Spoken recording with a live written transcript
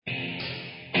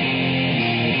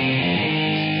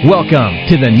Welcome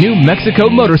to the New Mexico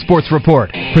Motorsports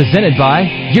Report, presented by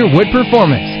Yearwood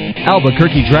Performance,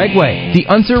 Albuquerque Dragway, the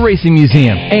Unser Racing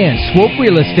Museum, and Swope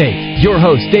Real Estate. Your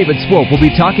host, David Swope, will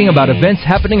be talking about events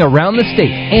happening around the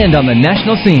state and on the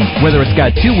national scene, whether it's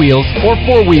got two wheels or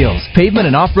four wheels, pavement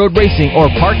and off-road racing, or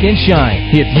park and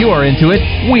shine. If you are into it,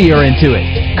 we are into it.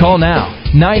 Call now.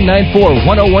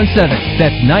 994-1017.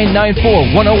 That's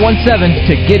 994-1017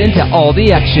 to get into all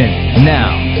the action.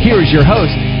 Now, here's your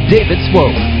host, David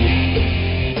Swope.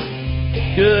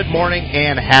 Good morning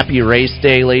and happy race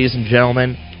day, ladies and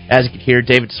gentlemen. As you can hear,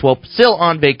 David Swope still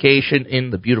on vacation in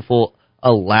the beautiful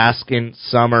Alaskan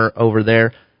summer over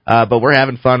there. But we're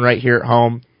having fun right here at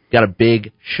home. Got a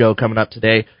big show coming up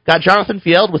today. Got Jonathan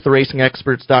Field with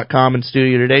theracingexperts.com in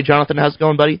studio today. Jonathan, how's it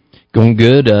going, buddy? Going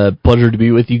good. Pleasure to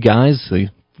be with you guys. A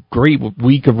great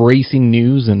week of racing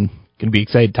news, and going to be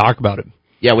excited to talk about it.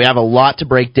 Yeah, we have a lot to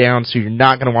break down, so you're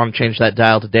not going to want to change that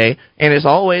dial today. And as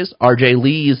always, RJ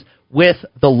Lees with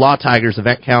the Law Tigers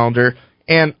event calendar.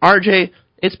 And RJ,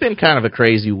 it's been kind of a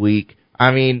crazy week.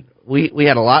 I mean, we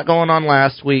had a lot going on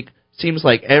last week. Seems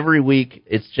like every week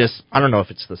it's just, I don't know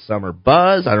if it's the summer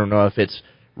buzz. I don't know if it's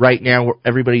right now where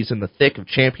everybody's in the thick of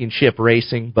championship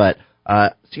racing, but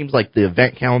seems like the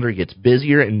event calendar gets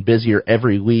busier and busier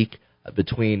every week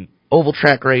between oval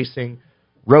track racing,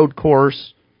 road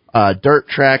course, dirt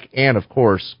track, and, of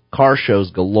course, car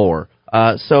shows galore.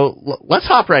 So let's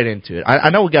hop right into it. I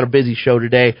know we got a busy show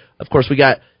today. Of course, we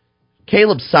got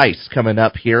Caleb Seiss coming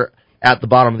up here at the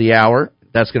bottom of the hour.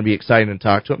 That's going to be exciting to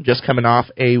talk to him. Just coming off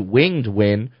a winged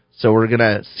win, so we're going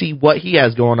to see what he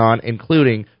has going on,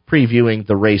 including previewing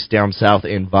the race down south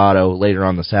in Vado later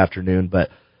on this afternoon. But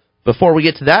before we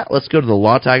get to that, let's go to the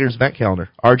Law Tigers event calendar.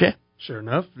 RJ? Sure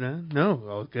enough,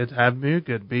 well, good to have me,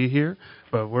 good to be here.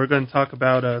 But we're going to talk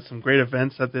about some great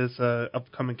events at this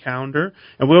upcoming calendar.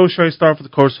 And we always try to start off,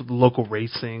 of course, with the local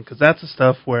racing, because that's the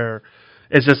stuff where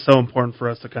it's just so important for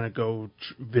us to kind of go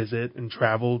visit and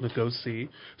travel to go see.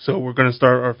 So we're going to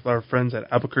start with our friends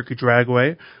at Albuquerque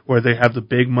Dragway, where they have the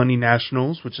Big Money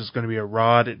Nationals, which is going to be a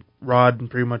rod and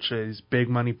pretty much these big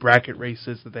money bracket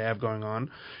races that they have going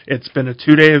on. It's been a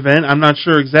 2-day event. I'm not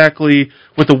sure exactly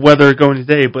with the weather going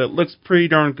today, but it looks pretty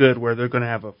darn good where they're going to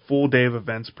have a full day of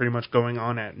events pretty much going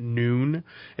on at noon.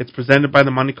 It's presented by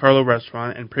the Monte Carlo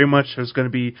restaurant, and pretty much there's going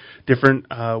to be different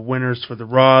winners for the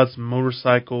rods,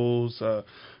 motorcycles, the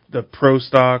pro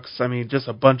stocks. I mean, just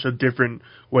a bunch of different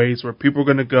ways where people are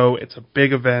going to go. It's a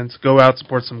big event. Go out,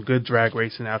 support some good drag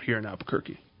racing out here in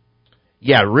Albuquerque.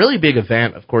 Yeah, really big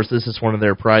event. Of course, this is one of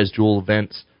their prize jewel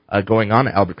events going on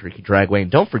at Albuquerque Dragway.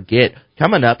 And don't forget,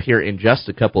 coming up here in just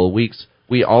a couple of weeks,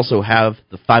 we also have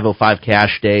the 505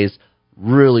 Cash Days.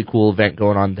 Really cool event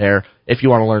going on there. If you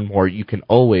want to learn more, you can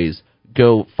always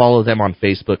go follow them on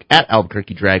Facebook at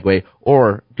Albuquerque Dragway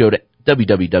or go to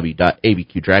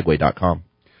www.abqdragway.com.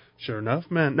 Sure enough,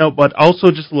 man. No, but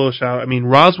also just a little shout out. I mean,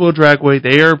 Roswell Dragway,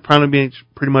 they are probably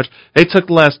pretty much, they took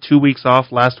the last 2 weeks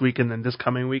off last week and then this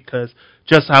coming week because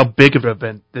just how big of an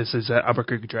event this is at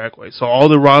Albuquerque Dragway. So all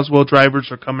the Roswell drivers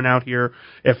are coming out here.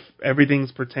 If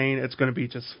everything's pertained, it's going to be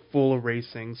just full of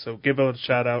racing. So give a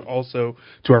shout out also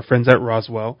to our friends at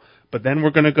Roswell. But then we're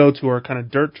going to go to our kind of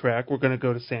dirt track. We're going to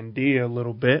go to Sandia a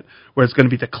little bit, where it's going to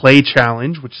be the Clay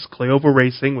Challenge, which is clay oval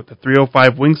racing with the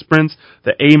 305 wing sprints,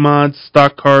 the A-mods,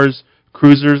 stock cars,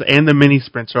 cruisers, and the mini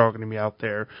sprints are all going to be out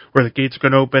there, where the gates are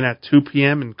going to open at 2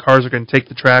 p.m. and cars are going to take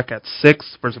the track at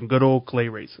 6 for some good old clay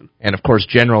racing. And, of course,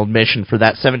 general admission for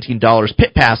that $17.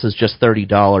 Pit pass is just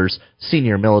 $30.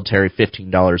 Senior military,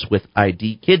 $15 with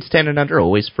ID. Kids 10 and under,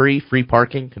 always free. Free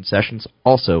parking. Concessions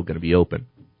also going to be open.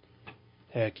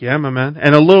 Heck yeah, my man.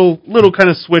 And a little kind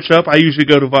of switch up. I usually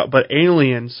go to, but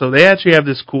Alien, so they actually have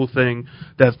this cool thing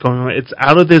that's going on. It's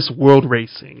Out of This World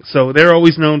Racing. So they're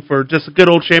always known for just a good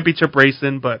old championship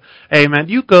racing, but hey man,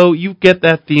 you get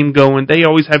that theme going. They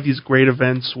always have these great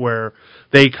events where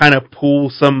they kind of pull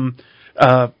some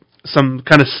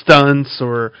kind of stunts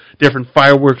or different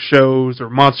fireworks shows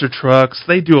or monster trucks.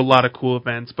 They do a lot of cool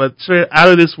events, but Out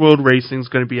of This World Racing is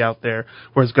going to be out there,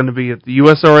 where it's going to be the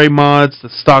USRA mods, the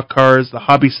stock cars, the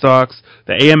hobby stocks,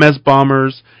 the AMS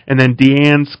bombers, and then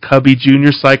Deanne's Cubby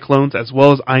Junior Cyclones, as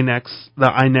well as the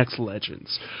INEX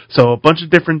Legends. So a bunch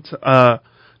of different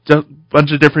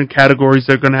categories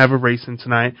they're going to have a racing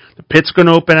tonight. The pit's going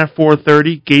to open at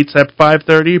 4:30, gates at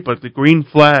 5:30, but the green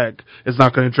flag is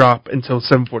not going to drop until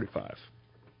 7:45.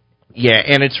 Yeah,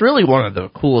 and it's really one of the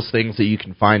coolest things that you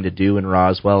can find to do in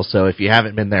Roswell, so if you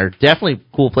haven't been there, definitely a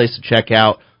cool place to check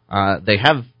out.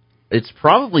 It's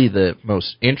probably the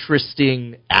most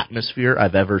interesting atmosphere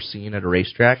I've ever seen at a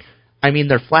racetrack. I mean,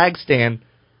 their flag stand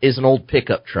is an old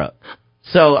pickup truck.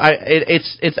 So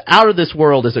it's out of this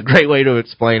world is a great way to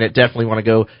explain it. Definitely want to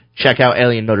go check out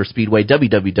Alien Motor Speedway,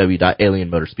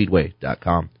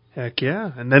 www.alienmotorspeedway.com. Heck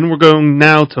yeah. And then we're going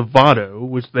now to Vado,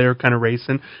 which they're kind of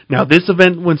racing. Now, this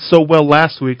event went so well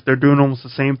last week, they're doing almost the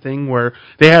same thing where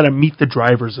they had a Meet the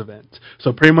Drivers event.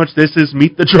 So pretty much this is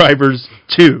Meet the Drivers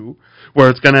 2, where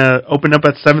it's going to open up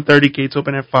at 7:30, gates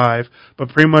open at 5. But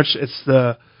pretty much it's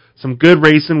some good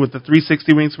racing with the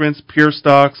 360 wing sprints, pure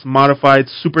stocks, modified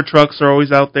super trucks are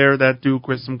always out there that do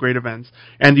some great events,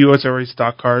 and the USRA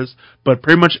stock cars. But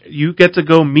pretty much you get to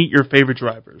go meet your favorite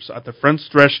drivers at the front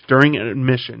stretch during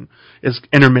intermission,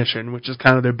 which is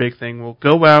kind of their big thing. We'll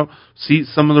go out, see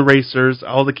some of the racers.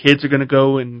 All the kids are going to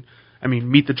go and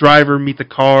meet the driver, meet the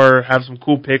car, have some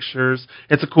cool pictures.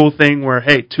 It's a cool thing where,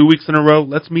 hey, 2 weeks in a row,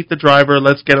 let's meet the driver,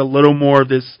 let's get a little more of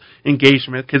this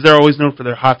engagement, because they're always known for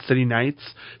their hot city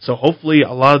nights. So hopefully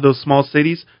a lot of those small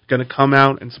cities are going to come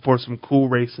out and support some cool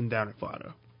racing down at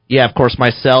Vado. Yeah, of course,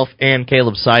 myself and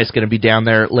Caleb Seiss going to be down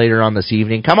there later on this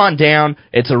evening. Come on down.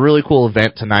 It's a really cool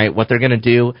event tonight, what they're going to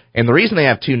do. And the reason they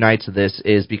have 2 nights of this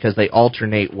is because they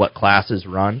alternate what classes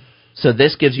run. So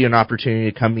this gives you an opportunity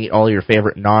to come meet all your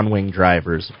favorite non-wing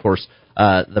drivers. Of course,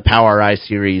 the Power I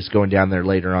series going down there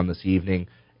later on this evening.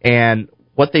 And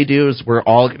what they do is we're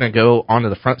all going to go onto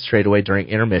the front straightaway during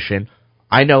intermission.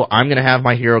 I know I'm going to have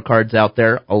my hero cards out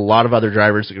there. A lot of other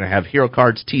drivers are going to have hero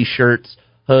cards, T-shirts,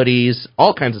 hoodies,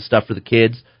 all kinds of stuff for the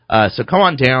kids. So come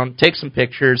on down, take some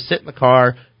pictures, sit in the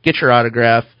car, get your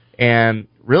autograph, and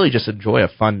really just enjoy a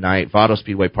fun night. Vado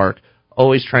Speedway Park.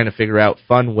 Always trying to figure out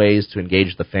fun ways to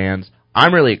engage the fans.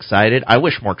 I'm really excited. I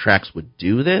wish more tracks would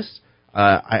do this.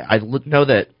 I know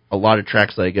that a lot of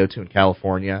tracks that I go to in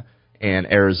California and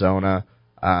Arizona,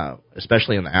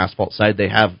 especially on the asphalt side, they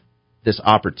have this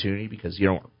opportunity because you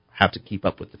don't have to keep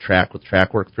up with the track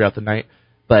work throughout the night.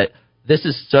 But this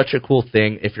is such a cool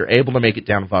thing. If you're able to make it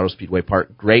down to Vado Speedway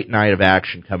Park, great night of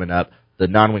action coming up. The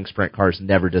non-wing sprint cars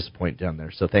never disappoint down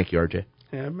there. So thank you, RJ.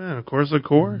 Yeah, man, of course.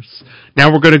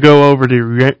 Now we're going to go over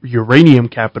to Uranium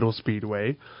Capital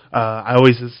Speedway. I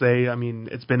always just say,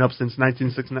 it's been up since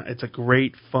 1969. It's a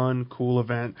great, fun, cool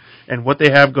event. And what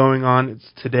they have going on,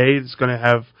 their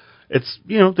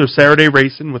Saturday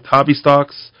racing with hobby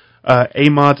stocks,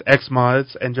 A-mods,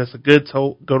 X-mods, and just a good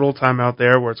old time out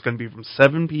there where it's going to be from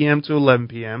 7 p.m. to 11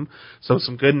 p.m. So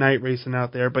some good night racing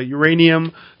out there. But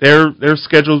Uranium, their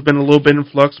schedule's been a little bit in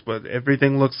flux, but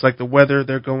everything looks like the weather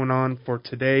they're going on for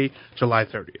today, July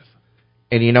 30th.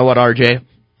 And you know what, RJ?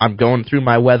 I'm going through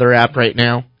my weather app right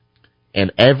now,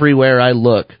 and everywhere I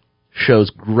look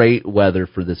shows great weather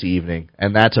for this evening.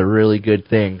 And that's a really good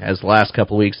thing, as the last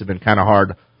couple of weeks have been kind of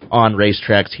hard on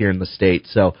racetracks here in the state.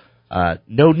 So,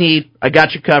 no need. I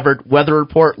got you covered. Weather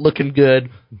report looking good.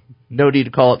 No need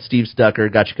to call it Steve Stucker.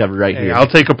 Got you covered right here. I'll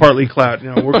take a partly cloud.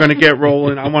 We're going to get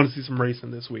rolling. I want to see some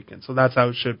racing this weekend, so that's how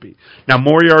it should be. Now,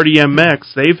 Moriarty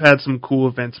MX, they've had some cool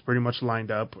events pretty much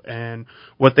lined up, and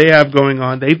what they have going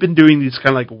on, they've been doing these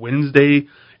kind of like Wednesday,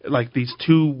 like these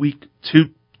 2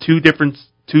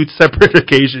 separate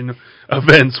occasion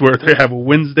events where they have a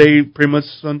Wednesday pretty much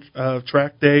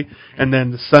track day, and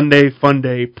then the Sunday fun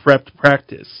day prepped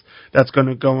practice. That's going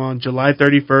to go on July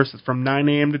 31st. It's from 9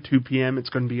 a.m. to 2 p.m. It's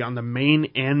going to be on the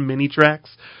main and mini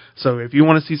tracks. So if you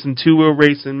want to see some two-wheel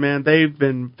racing, man, they've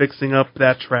been fixing up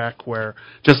that track where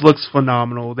it just looks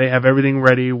phenomenal. They have everything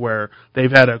ready where they've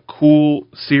had a cool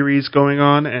series going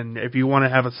on, and if you want to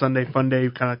have a Sunday fun day,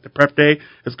 kind of like the prep day,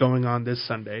 it's going on this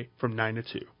Sunday from 9 to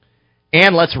 2.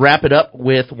 And let's wrap it up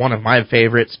with one of my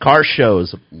favorites, car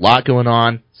shows. A lot going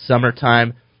on,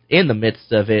 summertime, in the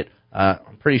midst of it.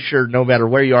 I'm pretty sure no matter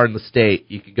where you are in the state,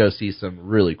 you could go see some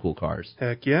really cool cars.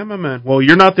 Heck yeah, my man. Well,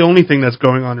 you're not the only thing that's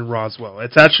going on in Roswell.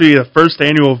 It's actually the first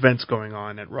annual event's going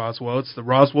on at Roswell. It's the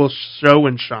Roswell Show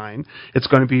and Shine. It's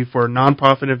going to be for a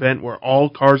non-profit event where all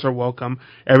cars are welcome,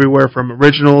 everywhere from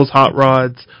originals, hot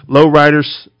rods,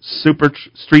 lowriders, super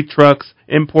street trucks,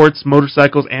 imports,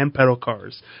 motorcycles, and pedal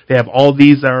cars. They have all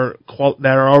these that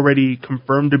are already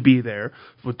confirmed to be there,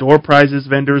 with door prizes,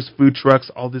 vendors, food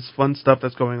trucks, all this fun stuff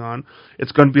that's going on.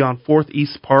 It's going to be on 4th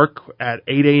East Park at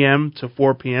 8 a.m. to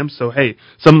 4 p.m. So, hey,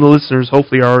 some of the listeners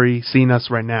hopefully are already seeing us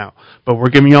right now. But we're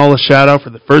giving you all a shout-out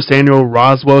for the first annual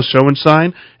Roswell Show and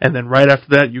Shine, and then right after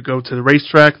that, you go to the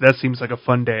racetrack. That seems like a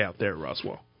fun day out there at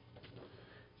Roswell.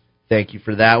 Thank you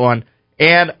for that one.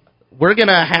 And we're going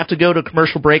to have to go to a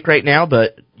commercial break right now,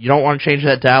 but you don't want to change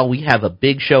that dial. We have a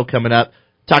big show coming up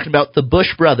talking about the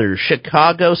Busch Brothers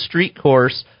Chicago Street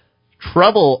Course,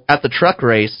 trouble at the truck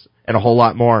race, and a whole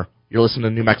lot more. You're listening to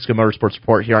New Mexico Motorsports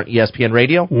Report here on ESPN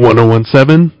Radio.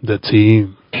 1017, The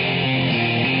Team.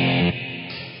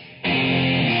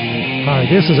 Hi,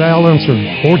 this is Al Unser,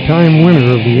 4-time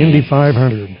winner of the Indy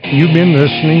 500. You've been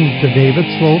listening to David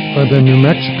Swope of the New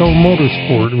Mexico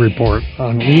Motorsport Report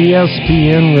on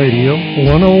ESPN Radio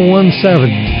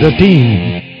 1017, The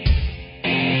Team.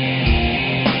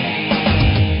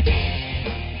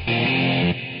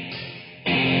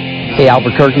 Hey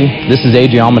Albuquerque, this is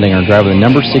AJ Allmendinger, driver of the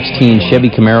number 16 Chevy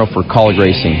Camaro for Kaulig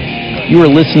Racing. You are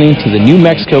listening to the New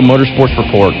Mexico Motorsports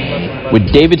Report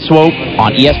with David Swope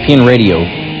on ESPN Radio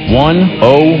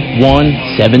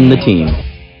 1017 The Team.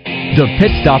 The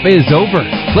pit stop is over.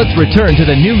 Let's return to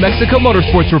the New Mexico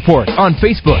Motorsports Report on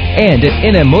Facebook and at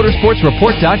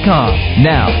nmmotorsportsreport.com.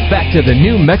 Now, back to the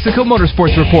New Mexico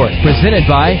Motorsports Report, presented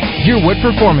by Your Wood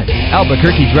Performance,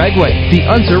 Albuquerque Dragway, the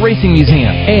Unser Racing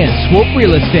Museum, and Swope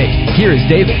Real Estate. Here is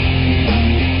David.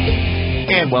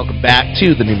 And welcome back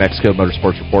to the New Mexico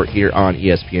Motorsports Report here on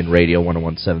ESPN Radio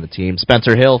 1017 The Team.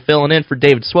 Spencer Hill filling in for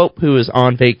David Swope, who is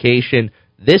on vacation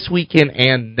this weekend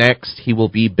and next. He will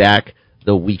be back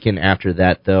the weekend after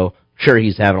that, though. Sure,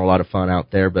 he's having a lot of fun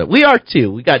out there, but we are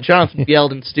too. We got Jonathan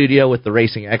Geld in studio with the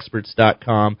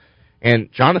RacingExperts.com.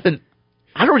 And Jonathan,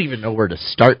 I don't even know where to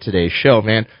start today's show,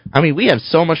 man. I mean, we have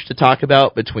so much to talk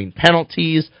about between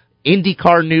penalties.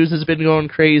 IndyCar news has been going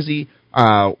crazy.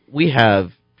 We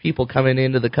have people coming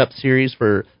into the Cup Series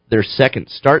for their second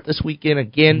start this weekend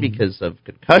again because of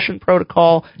concussion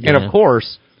protocol. Yeah. And, of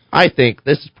course, I think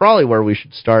this is probably where we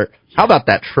should start. How about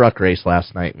that truck race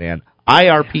last night, man?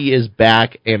 IRP is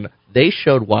back, and they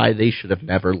showed why they should have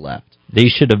never left. They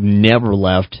should have never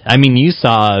left. I mean, you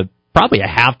saw probably a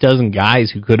half dozen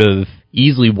guys who could have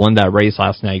easily won that race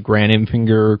last night. Grant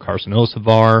Enfinger, Carson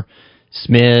Osavar,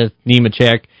 Smith,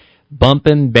 Nemechek,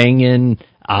 bumping, banging,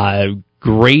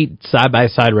 great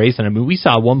side-by-side race. And I mean, we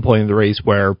saw at one point in the race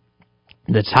where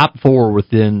the top four were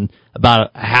within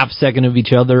about a half second of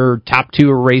each other. Top two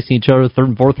were racing each other. Third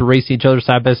and fourth were racing each other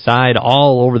side by side,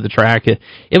 all over the track. It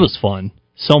was fun.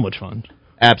 So much fun.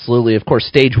 Absolutely. Of course,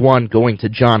 Stage 1 going to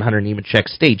John Hunter Nemechek.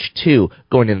 Stage 2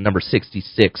 going to the number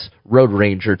 66 Road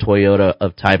Ranger Toyota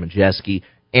of Ty Majeski.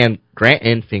 And Grant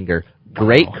Enfinger,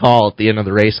 great call at the end of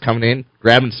the race, coming in,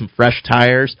 grabbing some fresh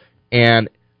tires. And,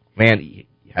 man, you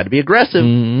had to be aggressive.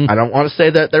 Mm-hmm. I don't want to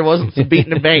say that there wasn't some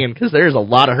beating and banging, because there's a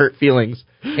lot of hurt feelings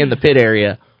in the pit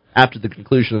area after the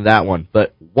conclusion of that one.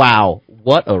 But, wow,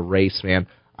 what a race, man.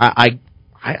 I'm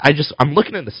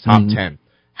looking at this top 10.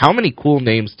 How many cool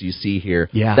names do you see here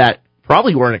that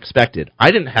probably weren't expected?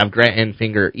 I didn't have Grant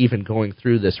Enfinger even going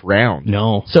through this round.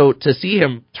 No. So to see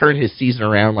him turn his season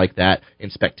around like that in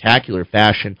spectacular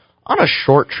fashion on a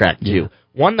short track, too,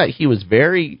 one that he was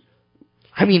very...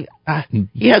 I mean,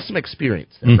 he has some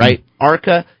experience there, right?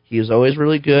 ARCA, he was always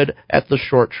really good at the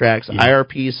short tracks.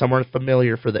 IRP is somewhere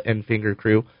familiar for the Enfinger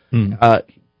crew.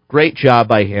 Great job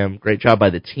by him. Great job by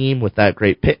the team with that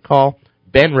great pit call.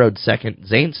 Ben rode second,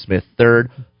 Zane Smith third,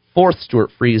 fourth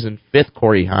Stuart Friesen, fifth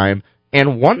Corey Heim,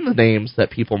 and one of the names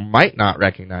that people might not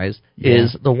recognize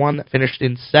is the one that finished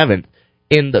in seventh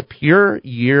in the Pure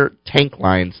Year Tank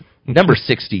Lines, number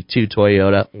 62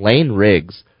 Toyota, Lane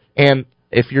Riggs. And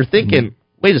if you're thinking,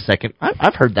 wait a second,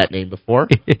 I've heard that name before,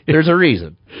 there's a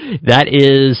reason. That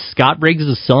is Scott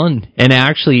Briggs' son, and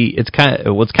actually,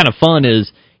 what's kind of fun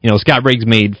is, Scott Briggs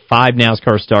made 5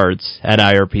 NASCAR starts at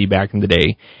IRP back in the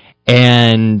day,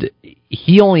 and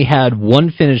he only had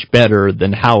one finish better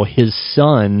than how his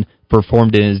son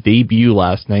performed in his debut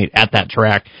last night at that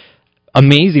track.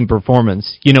 Amazing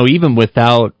performance. Even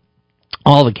without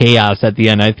all the chaos at the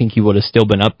end, I think he would have still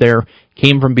been up there.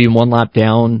 Came from being one lap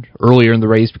down earlier in the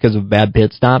race because of a bad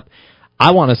pit stop.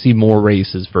 I want to see more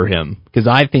races for him because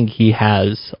I think he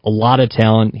has a lot of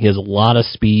talent. He has a lot of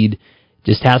speed.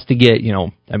 Just has to get,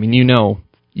 you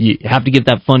have to get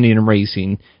that funding in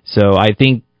racing. So I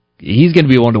think he's going to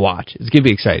be one to watch. It's going to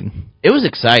be exciting. It was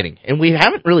exciting, and we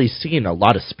haven't really seen a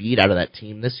lot of speed out of that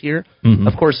team this year.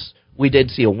 Of course, we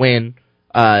did see a win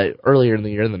earlier in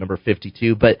the year, the number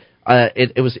 52, but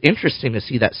it was interesting to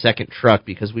see that second truck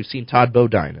because we've seen Todd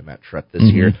Bodine in that truck this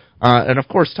year. And, of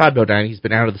course, Todd Bodine, he's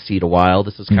been out of the seat a while.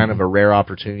 This is kind of a rare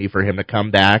opportunity for him to come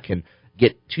back and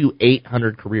get 2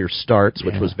 800 career starts,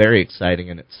 which was very exciting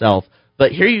in itself.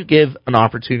 But here you give an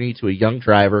opportunity to a young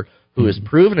driver who has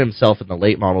proven himself in the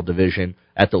late model division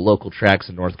at the local tracks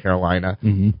in North Carolina,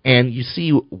 and you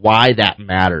see why that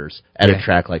matters at a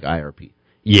track like IRP.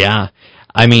 Yeah.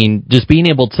 I mean, just being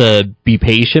able to be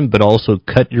patient, but also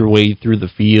cut your way through the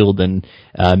field and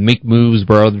make moves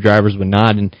where other drivers would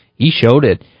not, and he showed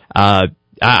it. I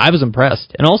was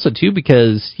impressed. And also, too,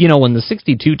 because, when the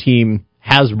 62 team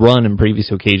has run in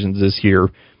previous occasions this year,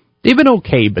 they've been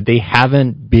okay, but they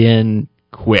haven't been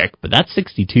quick. But that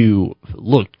 62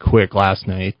 looked quick last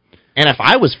night. And if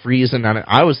I was Friesen and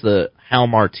I was the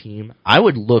Halmar team, I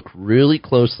would look really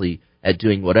closely at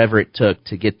doing whatever it took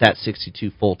to get that 62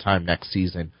 full-time next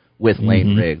season with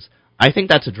Lane Riggs. I think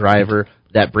that's a driver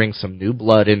that brings some new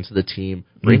blood into the team,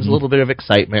 brings a little bit of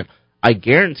excitement. I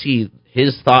guarantee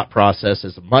his thought process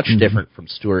is much different from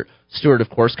Stewart. Stewart, of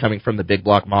course, coming from the big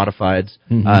block modifieds.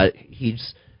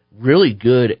 He's really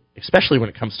good, especially when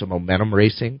it comes to momentum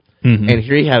racing. And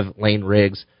here you have Lane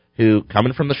Riggs, who,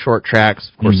 coming from the short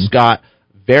tracks, of course, Scott,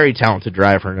 very talented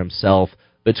driver in himself.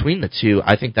 Between the two,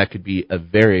 I think that could be a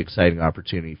very exciting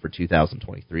opportunity for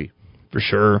 2023. For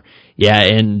sure. Yeah,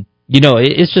 and,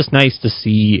 it's just nice to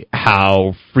see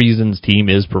how Friesen's team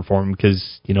is performing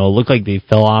because, it looked like they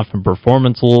fell off in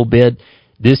performance a little bit.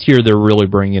 This year, they're really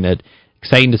bringing it.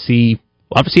 Exciting to see.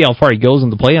 We'll have to see how far he goes in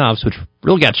the playoffs, which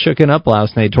really got shooken up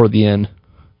last night toward the end.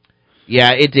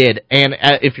 Yeah, it did. And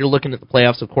if you're looking at the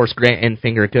playoffs, of course, Grant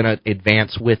Enfinger going to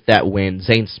advance with that win.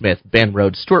 Zane Smith, Ben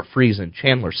Rhodes, Stuart Friesen,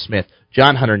 Chandler Smith,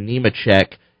 John Hunter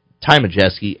Nemechek, Ty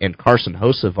Majeski, and Carson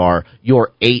Hocevar,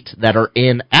 your 8 that are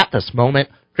in at this moment.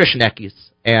 Christian Eckes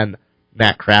and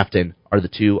Matt Crafton are the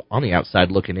 2 on the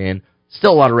outside looking in.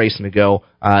 Still a lot of racing to go.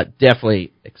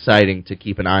 Definitely exciting to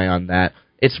keep an eye on that.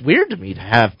 It's weird to me to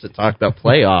have to talk about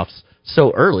playoffs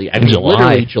so early. I mean,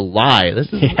 literally July. This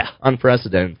is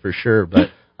unprecedented for sure,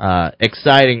 but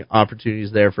exciting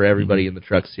opportunities there for everybody in the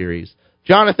Truck Series.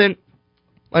 Jonathan,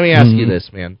 let me ask you this,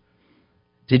 man.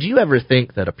 Did you ever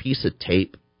think that a piece of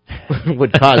tape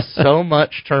would cause so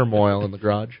much turmoil in the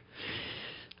garage?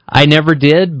 I never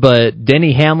did, but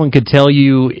Denny Hamlin could tell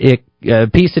you a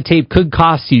piece of tape could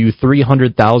cost you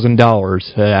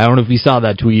 $300,000. I don't know if you saw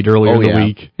that tweet earlier in the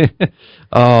week.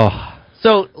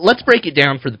 So let's break it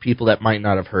down for the people that might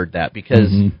not have heard that, because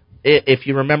if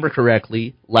you remember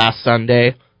correctly, last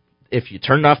Sunday, if you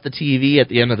turned off the TV at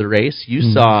the end of the race, you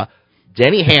saw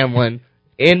Denny Hamlin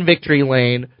in victory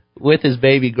lane with his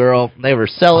baby girl. They were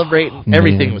celebrating.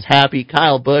 Everything was happy.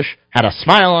 Kyle Busch had a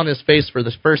smile on his face for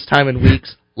the first time in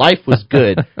weeks. Life was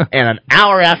good. And an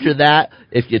hour after that,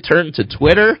 if you turned to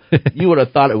Twitter, you would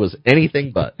have thought it was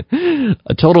anything but.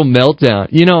 A total meltdown.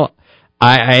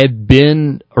 I had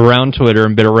been around Twitter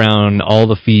and been around all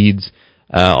the feeds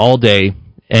all day,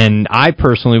 and I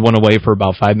personally went away for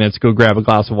about 5 minutes to go grab a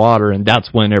glass of water, and that's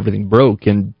when everything broke.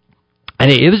 And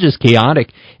it was just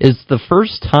chaotic. It's the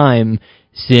first time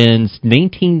since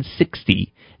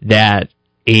 1960 that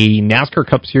a NASCAR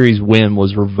Cup Series win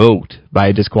was revoked by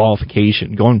a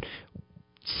disqualification, going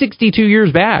 62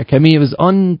 years back. I mean, it was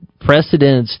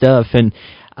unprecedented stuff, and,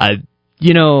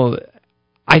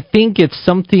 I think it's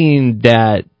something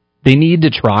that they need to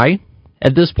try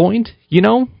at this point.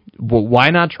 Why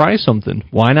not try something?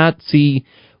 Why not see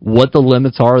what the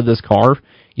limits are of this car,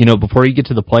 before you get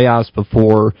to the playoffs,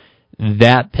 before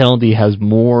that penalty has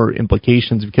more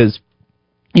implications? Because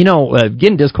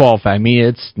getting disqualified,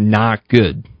 it's not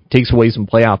good. It takes away some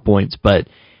playoff points, but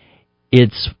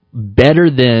it's better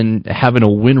than having a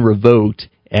win revoked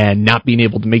and not being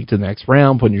able to make it to the next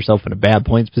round, putting yourself in a bad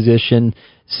points position.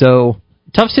 So,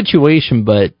 tough situation,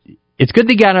 but it's good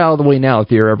they got it out of the way now if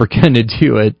they're ever going to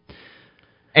do it.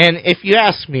 And if you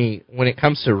ask me, when it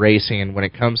comes to racing and when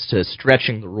it comes to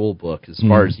stretching the rule book as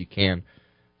far as you can,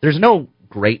 there's no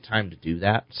great time to do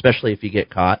that, especially if you get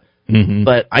caught.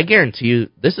 But I guarantee you,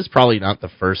 this is probably not the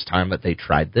first time that they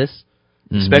tried this,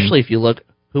 especially if you look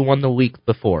who won the week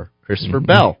before. Christopher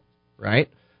Bell, right?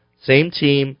 Same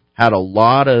team, had a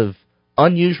lot of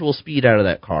unusual speed out of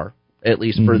that car, at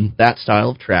least for that style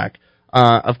of track.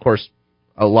 Of course,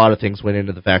 a lot of things went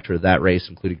into the factor of that race,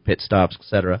 including pit stops,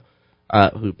 etc.,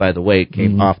 who, by the way,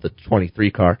 came off the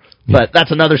 23 car. But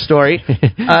that's another story.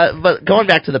 But going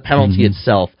back to the penalty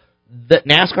itself, that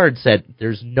NASCAR had said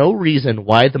there's no reason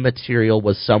why the material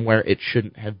was somewhere it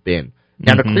shouldn't have been.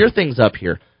 Now, to clear things up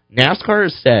here, NASCAR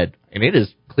has said, and it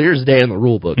is clear as day in the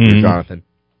rule book here, Jonathan,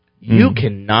 you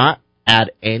cannot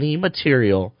add any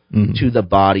material to the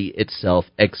body itself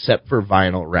except for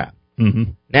vinyl wrap.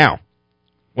 Now,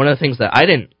 one of the things that I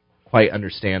didn't quite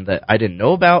understand, that I didn't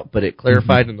know about, but it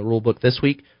clarified in the rule book this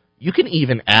week, you can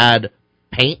even add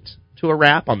paint to a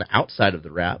wrap on the outside of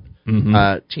the wrap.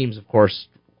 Teams, of course,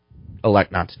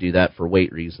 elect not to do that for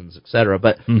weight reasons, etc.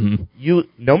 But you,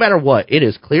 no matter what, it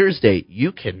is clear as day,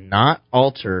 you cannot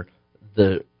alter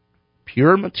the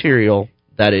pure material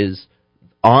that is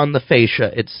on the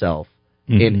fascia itself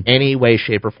in any way,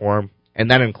 shape, or form,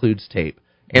 and that includes tape.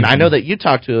 And I know that you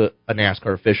talked to a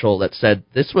NASCAR official that said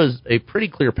this was a pretty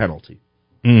clear penalty.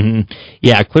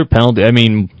 Yeah, clear penalty. I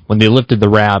mean, when they lifted the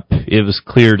wrap, it was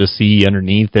clear to see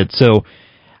underneath it. So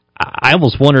I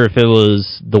almost wonder if it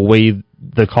was the way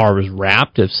the car was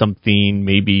wrapped, if something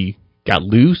maybe got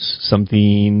loose,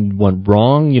 something went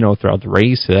wrong, throughout the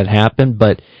race. That happened.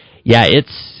 But, yeah,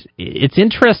 it's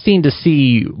interesting to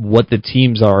see what the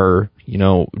teams are,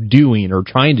 doing or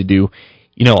trying to do.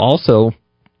 Also,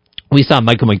 we saw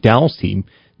Michael McDowell's team,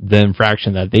 the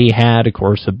infraction that they had, of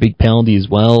course, a big penalty as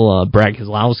well. Brad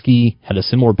Keselowski had a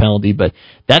similar penalty, but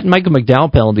that Michael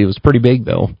McDowell penalty was pretty big,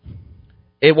 though.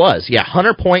 It was, yeah,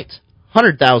 100 points,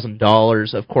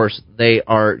 $100,000. Of course, they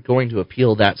are going to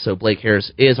appeal that, so Blake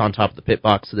Harris is on top of the pit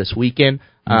box this weekend.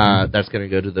 That's going to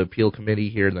go to the appeal committee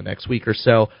here in the next week or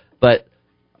so. But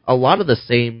a lot of the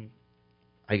same,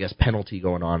 I guess, penalty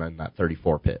going on in that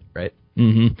 34 pit, right?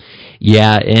 Mm-hmm.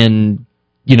 Yeah, and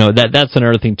that's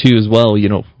another thing too as well.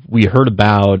 We heard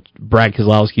about Brad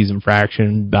Keselowski's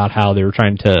infraction, about how they were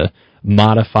trying to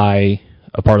modify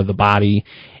a part of the body,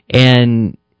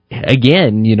 and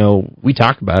again, we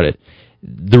talk about it.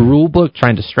 The rule book,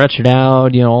 trying to stretch it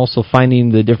out, also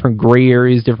finding the different gray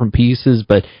areas, different pieces,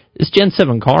 but this Gen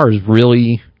 7 car is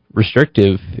really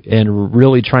restrictive and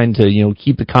really trying to,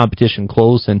 keep the competition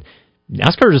close, and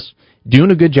NASCAR is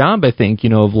doing a good job, I think,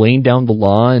 of laying down the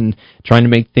law and trying to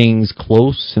make things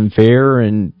close and fair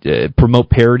and promote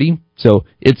parity. So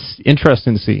it's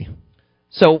interesting to see.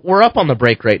 So we're up on the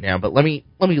break right now, but let me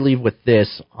leave with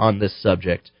this on this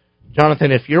subject.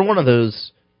 Jonathan, if you're one of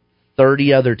those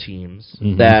 30 other teams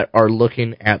that are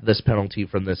looking at this penalty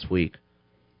from this week,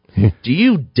 do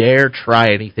you dare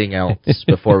try anything else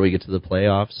before we get to the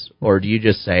playoffs? Or do you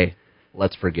just say,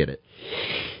 let's forget it?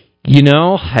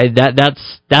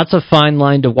 That's a fine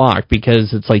line to walk,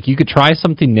 because it's like you could try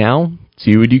something now,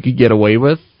 see what you could get away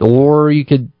with, or you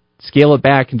could scale it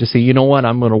back and just say, you know what,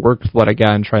 I'm going to work with what I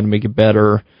got and try to make it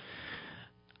better.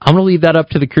 I'm going to leave that up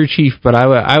to the crew chief, but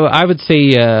I would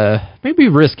say maybe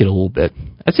risk it a little bit.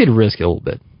 I'd say to risk it a little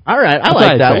bit. All right, I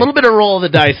like that. A little bit of roll of the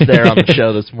dice there on the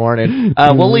show this morning.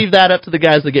 We'll leave that up to the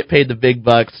guys that get paid the big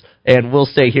bucks, and we'll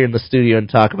stay here in the studio and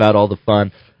talk about all the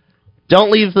fun. Don't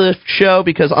leave the show,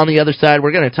 because on the other side,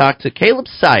 we're going to talk to Caleb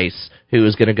Seiss, who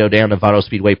is going to go down to Vado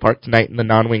Speedway Park tonight in the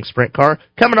non-wing sprint car,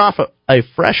 coming off a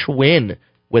fresh win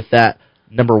with that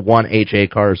number 1 HA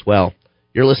car as well.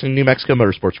 You're listening to New Mexico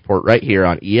Motorsports Report right here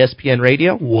on ESPN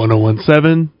Radio.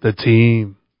 1017, The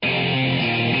Team.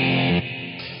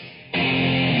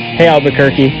 Hey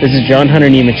Albuquerque, this is John Hunter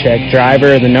Nemechek,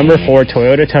 driver of the number 4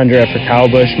 Toyota Tundra for Kyle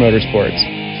Busch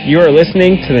Motorsports. You are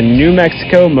listening to the New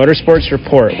Mexico Motorsports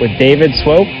Report with David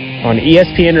Swope on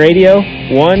ESPN Radio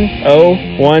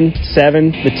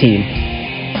 1017, The Team.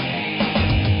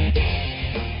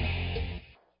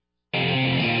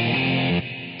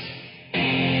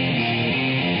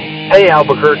 Hey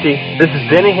Albuquerque, this is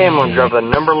Denny Hamlin, driver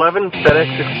the number 11 FedEx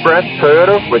Express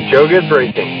Toyota with Joe Gibbs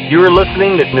Racing. You are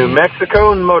listening to New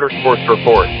Mexico Motorsports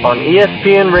Report on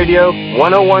ESPN Radio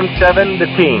 1017, The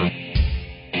Team.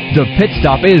 The pit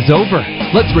stop is over.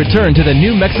 Let's return to the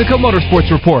New Mexico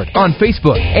Motorsports Report on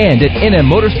Facebook and at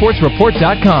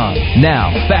nmmotorsportsreport.com.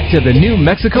 Now, back to the New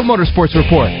Mexico Motorsports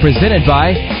Report, presented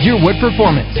by Yearwood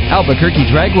Performance, Albuquerque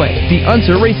Dragway, the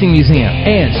Unser Racing Museum,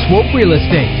 and Swope Real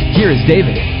Estate. Here is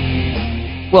David.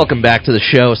 Welcome back to the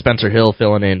show. Spencer Hill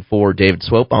filling in for David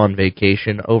Swope on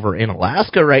vacation over in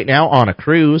Alaska right now on a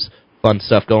cruise. Fun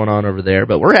stuff going on over there.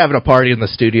 But we're having a party in the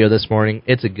studio this morning.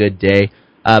 It's a good day.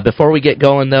 Before we get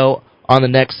going, though, on the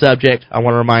next subject, I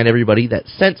want to remind everybody that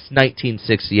since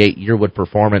 1968, Yearwood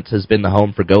Performance has been the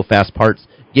home for Go Fast parts,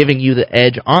 giving you the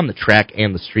edge on the track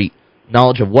and the street.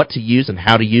 Knowledge of what to use and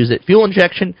how to use it, fuel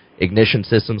injection, ignition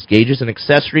systems, gauges, and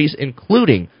accessories,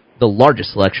 including the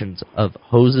largest selections of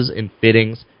hoses and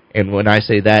fittings, and when I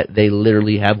say that, they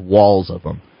literally have walls of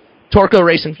them. Torco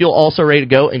Racing Fuel also ready to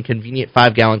go in convenient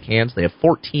 5-gallon cans. They have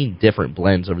 14 different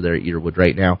blends over there at Yearwood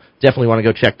right now. Definitely want to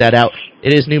go check that out.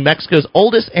 It is New Mexico's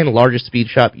oldest and largest speed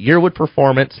shop, Yearwood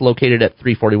Performance, located at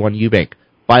 341 Eubank.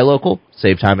 Buy local,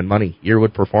 save time and money.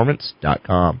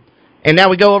 YearwoodPerformance.com. And now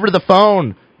we go over to the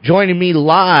phone. Joining me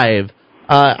live,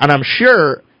 and I'm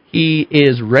sure he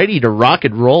is ready to rock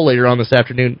and roll later on this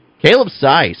afternoon, Caleb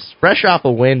Seiss, fresh off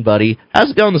a win, buddy. How's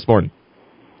it going this morning?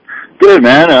 Good,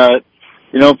 man.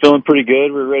 Feeling pretty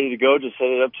good. We're ready to go. Just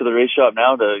headed up to the race shop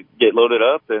now to get loaded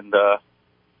up and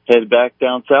head back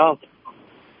down south.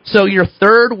 So your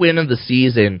third win of the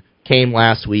season came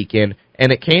last weekend,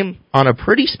 and it came on a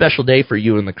pretty special day for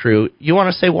you and the crew. You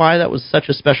want to say why that was such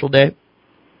a special day?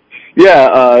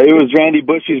 Yeah, it was Randy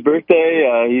Bushy's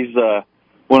birthday. He's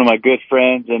one of my good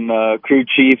friends and crew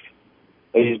chief.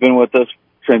 He's been with us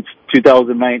since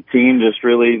 2019, just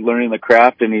really learning the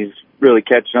craft, and he's really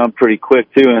catching on pretty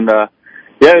quick, too. And,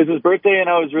 yeah, it was his birthday, and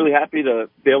I was really happy to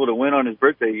be able to win on his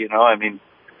birthday, I mean,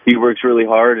 he works really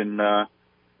hard, and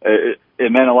it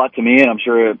meant a lot to me, and I'm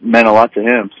sure it meant a lot to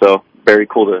him. So very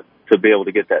cool to be able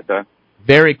to get that done.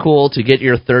 Very cool to get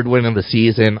your third win of the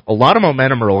season. A lot of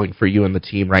momentum rolling for you and the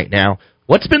team right now.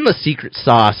 What's been the secret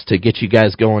sauce to get you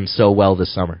guys going so well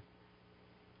this summer?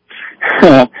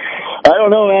 I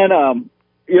don't know, man.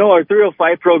 Our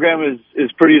 305 program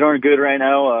is pretty darn good right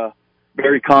now.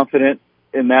 Very confident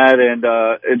in that, and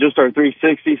just our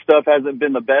 360 stuff hasn't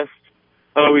been the best.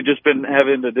 We've just been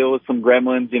having to deal with some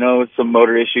gremlins, some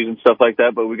motor issues and stuff like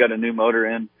that, but we got a new motor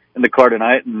in the car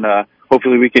tonight, and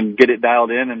hopefully we can get it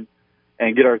dialed in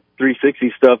and get our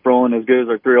 360 stuff rolling as good as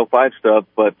our 305 stuff.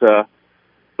 But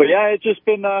yeah, it's just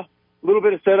been a little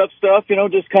bit of setup stuff,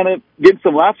 just kind of getting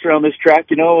some laps around this track.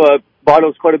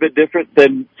 Votto's quite a bit different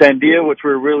than Sandia, which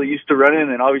we're really used to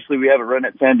running, and obviously we haven't run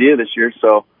at Sandia this year,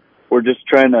 so we're just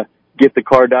trying to get the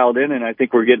car dialed in, and I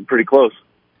think we're getting pretty close.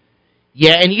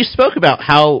 Yeah, and you spoke about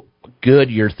how good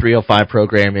your 305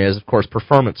 program is. Of course,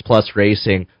 Performance Plus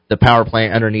Racing, the power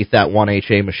plant underneath that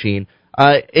 1HA machine.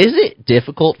 Is it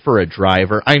difficult for a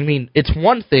driver? I mean, it's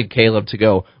one thing, Caleb, to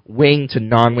go wing to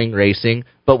non-wing racing,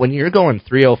 but when you're going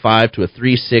 305 to a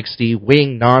 360,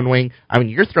 wing, non-wing, I mean,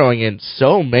 you're throwing in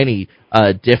so many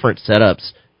different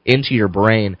setups into your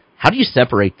brain. How do you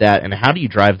separate that, and how do you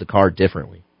drive the car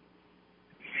differently?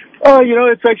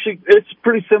 It's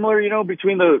pretty similar,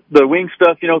 between the wing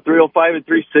stuff, 305 and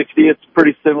 360. It's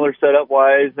pretty similar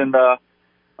setup-wise, and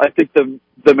I think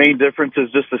the main difference is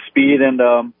just the speed and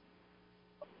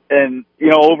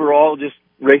overall, just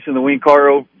racing the wing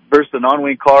car versus the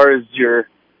non-wing car is you're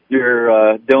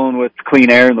dealing with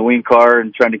clean air in the wing car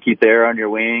and trying to keep the air on your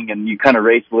wing, and you kind of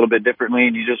race a little bit differently,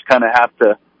 and you just kind of have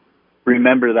to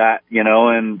remember that,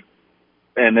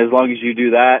 and as long as you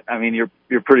do that, I mean,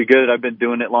 you're pretty good. I've been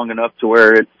doing it long enough to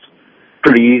where it's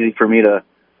pretty easy for me to,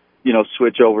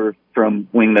 switch over from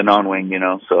wing to non-wing,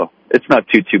 so it's not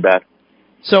too bad.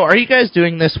 So are you guys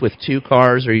doing this with two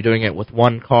cars, or are you doing it with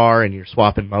one car and you're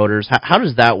swapping motors? How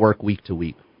does that work week to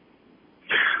week?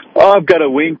 I've got a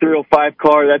wing 305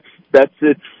 car. That's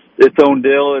its own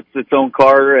deal. It's its own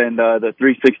car, and the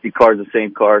 360 car is the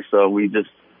same car, so we just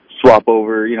swap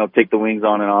over, take the wings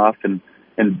on and off and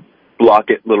block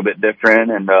it a little bit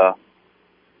different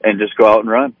and just go out and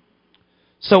run.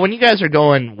 So when you guys are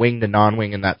going wing to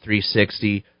non-wing in that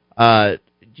 360,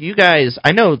 do you guys,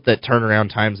 I know that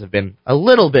turnaround times have been a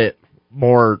little bit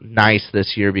more nice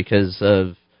this year because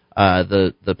of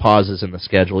the pauses in the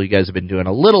schedule. You guys have been doing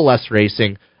a little less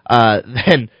racing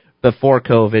than before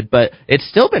COVID, but it's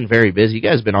still been very busy. You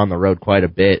guys have been on the road quite a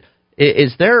bit.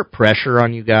 Is there pressure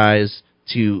on you guys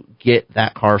to get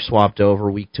that car swapped over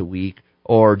week to week,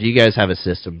 or do you guys have a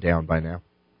system down by now?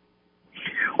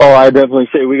 Oh, I definitely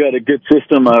say we got a good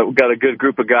system. We got a good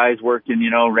group of guys working,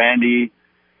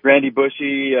 Randy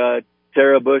Bushy,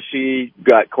 Tara Bushy,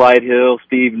 got Clyde Hill,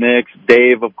 Steve Nix,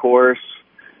 Dave, of course,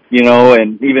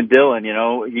 and even Dylan,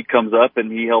 he comes up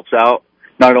and he helps out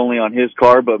not only on his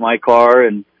car, but my car.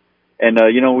 And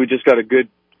we just got a good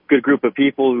group of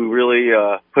people who really,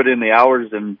 put in the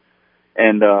hours and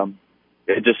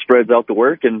it just spreads out the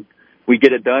work and we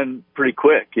get it done pretty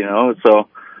quick, so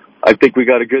I think we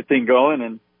got a good thing going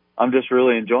and I'm just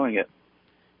really enjoying it.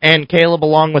 And Caleb,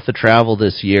 along with the travel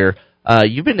this year,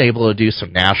 you've been able to do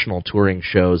some national touring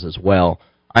shows as well.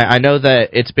 I know that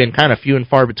it's been kind of few and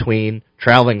far between.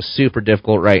 Traveling's super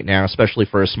difficult right now, especially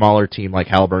for a smaller team like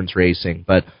Halburns Racing.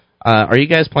 But are you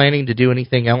guys planning to do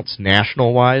anything else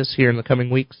national-wise here in the coming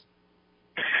weeks?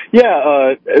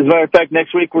 Yeah, as a matter of fact,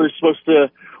 next week we're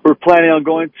planning on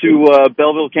going to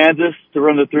Belleville, Kansas to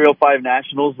run the 305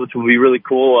 Nationals, which will be really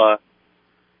cool.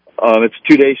 It's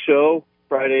a 2-day show,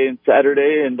 Friday and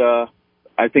Saturday, and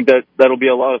I think that'll be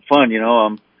a lot of fun,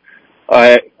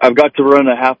 I've got to run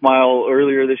a half mile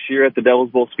earlier this year at the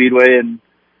Devil's Bowl Speedway,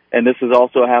 and this is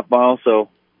also a half mile, so,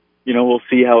 we'll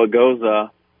see how it goes.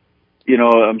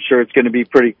 I'm sure it's going to be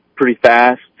pretty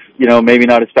fast, maybe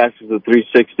not as fast as the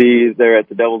 360 there at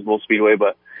the Devil's Bowl Speedway,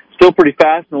 but still pretty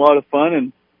fast and a lot of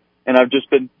fun, and I've just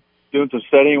been doing some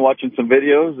studying, watching some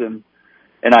videos, and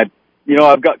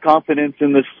I've got confidence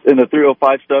in the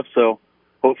 305 stuff, so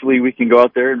hopefully we can go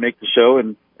out there and make the show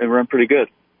and run pretty good.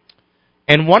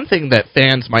 And one thing that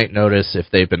fans might notice if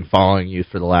they've been following you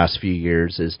for the last few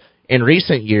years is in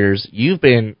recent years, you've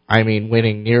been,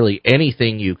 winning nearly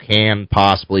anything you can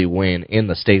possibly win in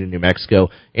the state of New Mexico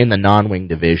in the non-wing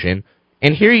division.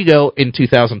 And here you go in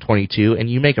 2022, and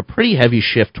you make a pretty heavy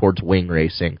shift towards wing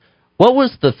racing. What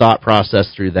was the thought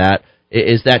process through that?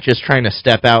 Is that just trying to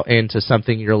step out into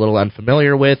something you're a little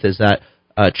unfamiliar with? Is that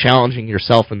challenging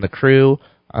yourself and the crew?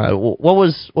 What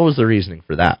was the reasoning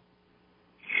for that?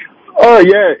 Oh,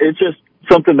 yeah, it's just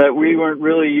something that we weren't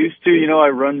really used to. I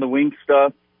run the wing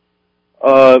stuff,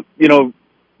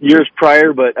 years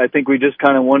prior, but I think we just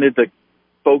kind of wanted to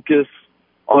focus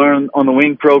on the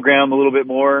wing program a little bit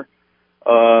more.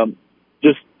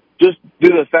 Just due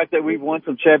to the fact that we've won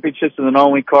some championships in the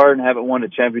non-wing car and haven't won a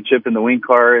championship in the wing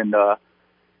car. And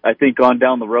I think on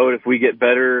down the road, if we get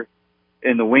better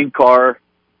in the wing car,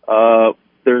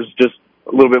 there's just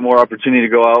a little bit more opportunity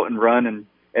to go out and run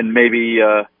and maybe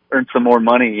earn some more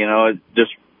money. You know,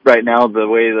 just right now, the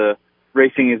way the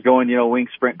racing is going, you know, wing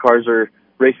sprint cars are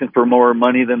racing for more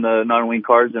money than the non-wing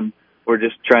cars, and we're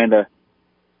just trying to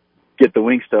get the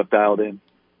wing stuff dialed in.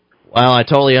 Well, I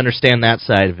totally understand that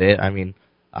side of it. I mean,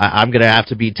 I'm going to have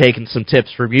to be taking some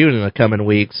tips from you in the coming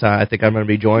weeks. I think I'm going to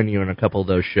be joining you in a couple of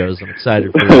those shows. I'm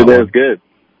excited for that. That's good.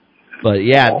 But,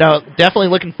 yeah, no, definitely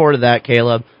looking forward to that,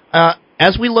 Caleb.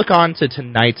 As we look on to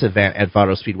tonight's event at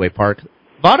Vado Speedway Park,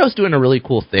 Vado's doing a really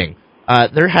cool thing.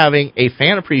 They're having a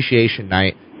fan appreciation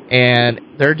night, and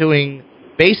they're doing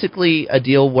basically a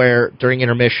deal where during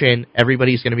intermission,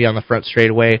 everybody's going to be on the front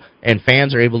straightaway, and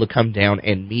fans are able to come down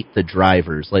and meet the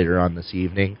drivers later on this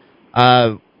evening.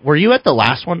 Were you at the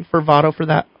last one for Vado for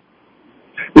that?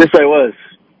 Yes, I was.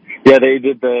 Yeah, they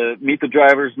did the Meet the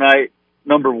Drivers night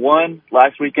 #1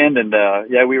 last weekend, and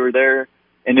yeah, we were there,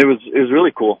 and it was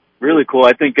really cool. Really cool.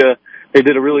 I think they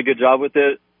did a really good job with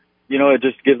it. You know, it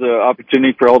just gives an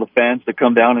opportunity for all the fans to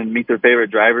come down and meet their favorite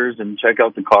drivers and check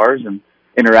out the cars and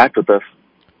interact with us.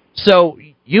 So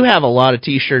you have a lot of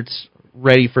T-shirts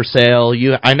ready for sale.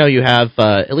 I know you have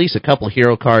at least a couple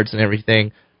hero cards and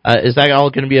everything. Is that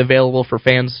all going to be available for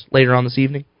fans later on this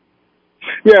evening?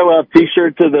 Yeah, we'll have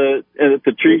T-shirt to the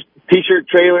T-shirt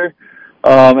trailer,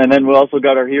 and then we also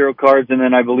got our hero cards, and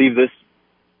then I believe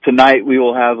tonight we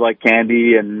will have like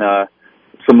candy and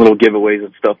some little giveaways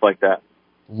and stuff like that.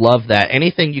 Love that.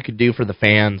 Anything you can do for the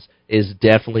fans is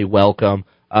definitely welcome.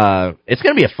 It's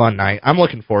going to be a fun night. I'm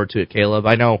looking forward to it, Caleb.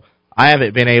 I know I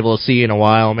haven't been able to see you in a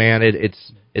while, man.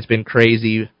 It's been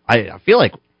crazy. I feel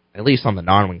like, at least on the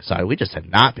non-wing side, we just have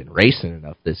not been racing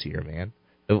enough this year, man.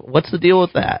 What's the deal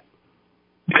with that?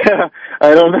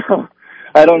 I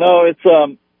don't know.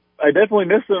 It's I definitely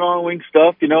miss the non-wing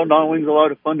stuff. You know, non-wing's a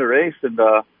lot of fun to race, and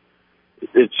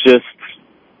it's just,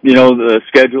 you know, the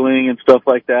scheduling and stuff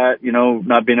like that. You know,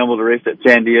 not being able to race at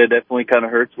Sandia definitely kind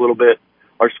of hurts a little bit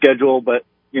our schedule, but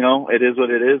you know, it is what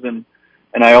it is, and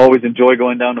I always enjoy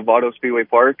going down to Vado Speedway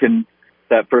Park, and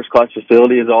that first class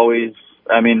facility is always,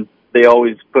 I mean, they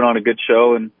always put on a good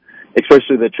show, and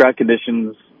especially the track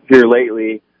conditions here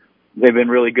lately, they've been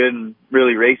really good and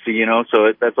really racy, you know,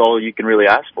 so that's all you can really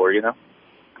ask for, you know?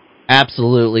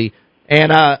 Absolutely.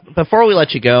 And before we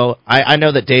let you go, I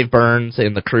know that Dave Burns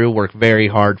and the crew work very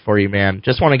hard for you, man.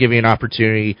 Just want to give you an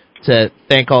opportunity to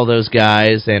thank all those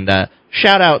guys and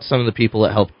shout out some of the people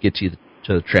that help get you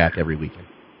to the track every weekend.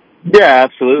 Yeah,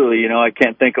 absolutely. You know, I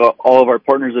can't thank all of our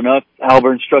partners enough.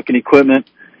 Halberns Truck and Equipment,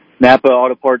 Napa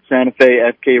Auto Parts, Santa Fe,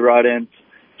 FK Rod Ends,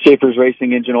 Schaefer's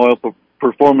Racing Engine Oil,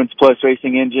 Performance Plus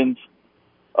Racing Engines,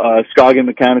 Scoggin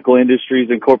Mechanical Industries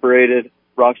Incorporated,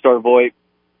 Rockstar Voight,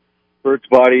 Burt's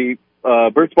Body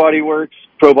Works,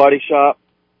 Pro Body Shop,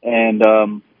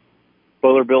 and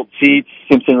Bowler Built Seats,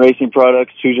 Simpson Racing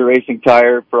Products, Hoosier Racing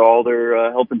Tire for all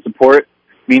their help and support.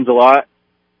 Means a lot.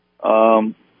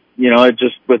 You know, it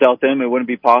just, without them, it wouldn't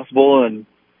be possible, and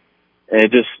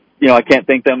it just, you know, I can't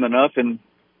thank them enough, and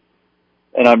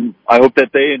I hope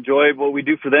that they enjoy what we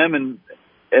do for them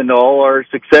and all our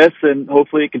success, and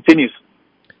hopefully it continues.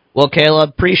 Well,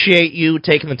 Caleb, appreciate you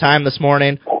taking the time this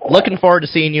morning. Looking forward to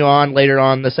seeing you on later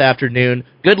on this afternoon.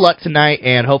 Good luck tonight,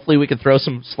 and hopefully we can throw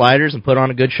some sliders and put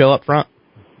on a good show up front.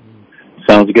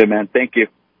 Sounds good, man. Thank you.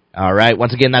 All right.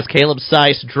 Once again, that's Caleb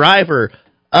Seiss, driver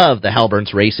of the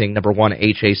Halberns Racing #1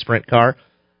 HA Sprint Car.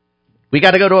 We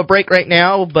got to go to a break right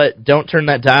now, but don't turn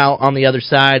that dial. On the other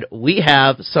side, we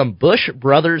have some Busch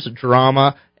Brothers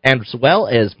drama as well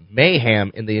as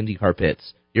mayhem in the IndyCar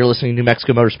pits. You're listening to New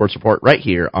Mexico Motorsports Report right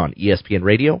here on ESPN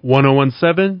Radio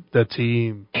 1017, The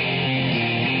Team.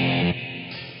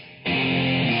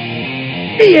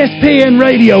 ESPN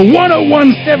Radio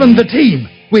 1017, The Team,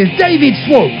 with David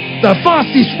Swope, the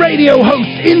fastest radio host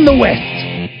in the West.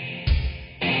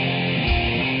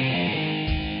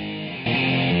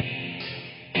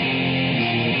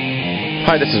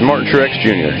 Hi, this is Martin Truex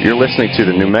Jr. You're listening to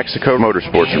the New Mexico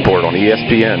Motorsports Report on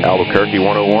ESPN Albuquerque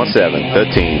 1017, The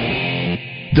Team.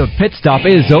 The pit stop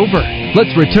is over.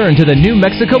 Let's return to the New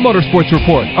Mexico Motorsports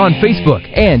Report on Facebook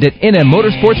and at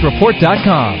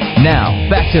nmmotorsportsreport.com. Now,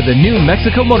 back to the New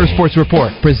Mexico Motorsports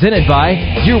Report, presented by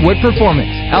Yearwood Performance,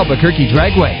 Albuquerque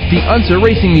Dragway, the Unser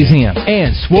Racing Museum,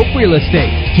 and Swope Real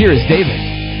Estate. Here is David.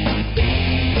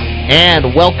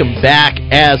 And welcome back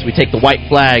as we take the white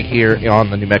flag here on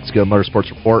the New Mexico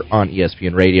Motorsports Report on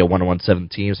ESPN Radio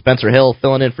 101.7 Team. Spencer Hill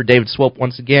filling in for David Swope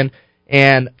once again.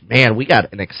 And, man, we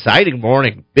got an exciting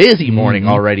morning, busy morning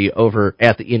already over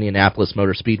at the Indianapolis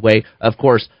Motor Speedway. Of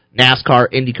course,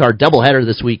 NASCAR, IndyCar doubleheader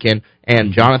this weekend.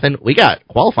 And, Jonathan, we got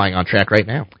qualifying on track right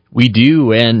now. We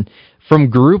do, and from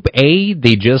Group A,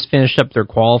 they just finished up their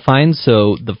qualifying.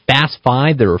 So the Fast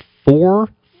Five, there are 4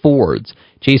 Fords.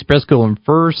 Chase Briscoe in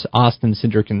first, Austin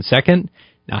Cindric in second.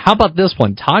 Now, how about this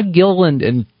one? Todd Gilliland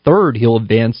in third. He'll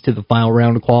advance to the final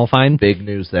round of qualifying. Big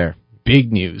news there.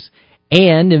 Big news.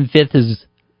 And in fifth is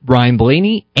Ryan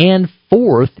Blaney, and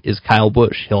fourth is Kyle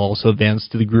Busch. He'll also advance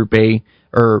to the Group A,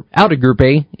 or out of Group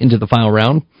A into the final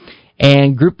round.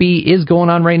 And Group B is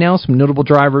going on right now. Some notable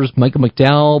drivers, Michael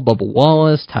McDowell, Bubba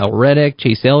Wallace, Tyler Reddick,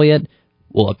 Chase Elliott.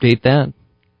 We'll update that.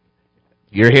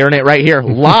 You're hearing it right here,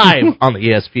 live on the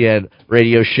ESPN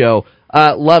radio show.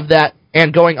 Love that.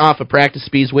 And going off of practice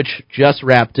speeds, which just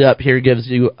wrapped up, here gives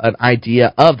you an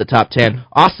idea of the top 10.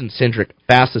 Austin Cindric,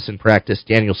 fastest in practice.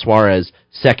 Daniel Suarez,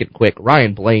 second quick.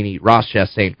 Ryan Blaney, Ross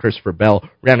Chastain, Christopher Bell,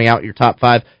 rounding out your top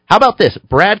 5. How about this?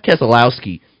 Brad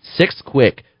Keselowski, sixth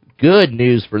quick. Good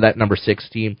news for that number 6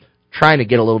 team. Trying to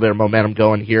get a little bit of momentum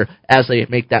going here as they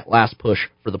make that last push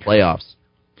for the playoffs.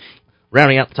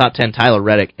 Rounding out the top 10, Tyler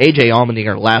Reddick, A.J.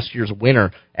 Allmendinger, last year's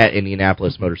winner at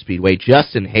Indianapolis Motor Speedway.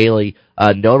 Justin Haley,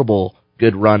 a notable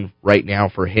good run right now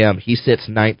for him. He sits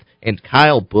 9th. And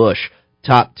Kyle Busch,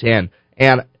 top 10.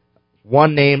 And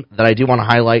one name that I do want to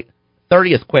highlight,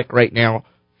 30th quick right now,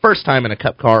 first time in a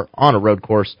Cup car on a road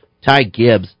course. Ty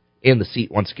Gibbs in the seat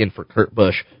once again for Kurt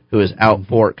Busch, who is out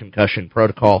for concussion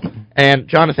protocol. And,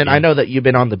 Jonathan, I know that you've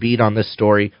been on the beat on this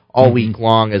story all week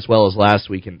long as well as last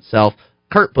week in itself.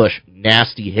 Kurt Busch,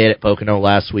 nasty hit at Pocono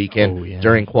last weekend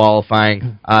during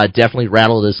qualifying. Definitely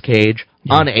rattled his cage.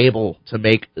 Unable to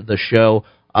make the show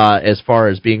as far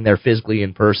as being there physically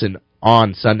in person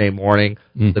on Sunday morning.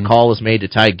 The call was made to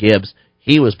Ty Gibbs.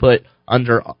 He was put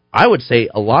under, I would say,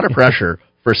 a lot of pressure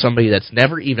for somebody that's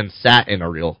never even sat in a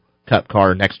real Cup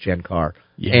car, next-gen car.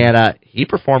 And he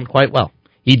performed quite well.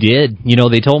 He did. You know,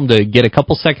 they told him to get a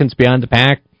couple seconds behind the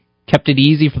pack. Kept it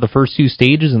easy for the first 2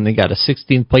 stages, and they got a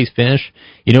 16th place finish.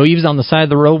 You know, he was on the side of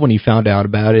the road when he found out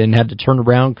about it and had to turn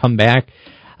around, come back.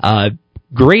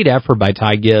 Great effort by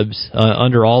Ty Gibbs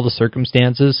under all the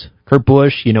circumstances. Kurt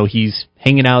Busch, you know, he's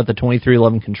hanging out at the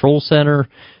 2311 Control Center.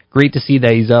 Great to see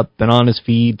that he's up and on his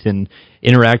feet and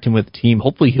interacting with the team.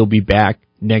 Hopefully he'll be back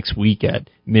next week at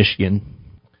Michigan.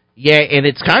 Yeah, and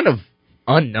it's kind of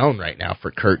unknown right now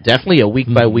for Kurt. Definitely a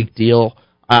week-by-week deal.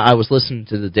 I was listening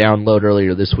to the download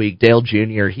earlier this week. Dale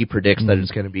Jr., he predicts that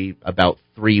it's going to be about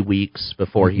 3 weeks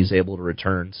before he's able to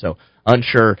return. So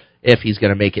unsure if he's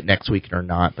going to make it next weekend or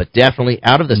not. But definitely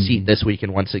out of the seat this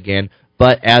weekend once again.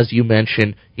 But as you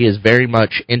mentioned, he is very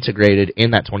much integrated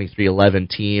in that 2311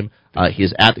 team. He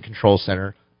is at the control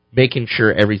center, making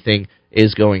sure everything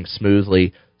is going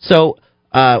smoothly. So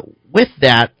with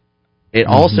that, it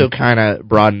also kind of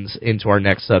broadens into our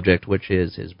next subject, which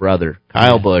is his brother,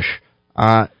 Kyle Busch.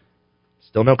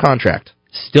 Still no contract.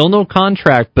 Still no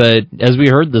contract, but as we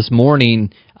heard this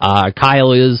morning,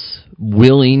 Kyle is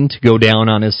willing to go down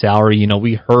on his salary. You know,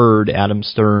 we heard Adam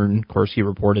Stern, of course, he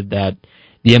reported that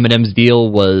the M&M's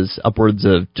deal was upwards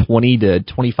of $20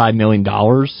 to $25 million.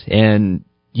 And,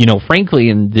 you know, frankly,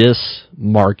 in this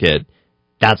market,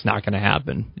 that's not going to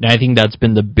happen. And I think that's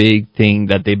been the big thing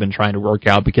that they've been trying to work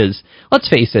out because, let's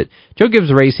face it, Joe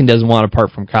Gibbs Racing doesn't want to part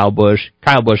from Kyle Busch.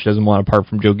 Kyle Busch doesn't want to part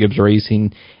from Joe Gibbs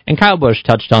Racing. And Kyle Busch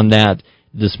touched on that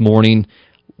this morning.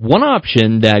 One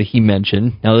option that he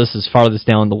mentioned, now this is farthest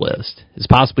down the list, is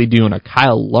possibly doing a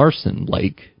Kyle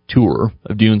Larson-like tour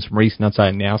of doing some racing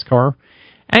outside of NASCAR.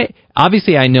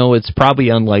 Obviously, I know it's probably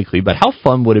unlikely, but how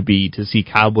fun would it be to see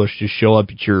Kyle Busch just show up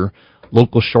at your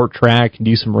local short track and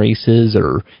do some races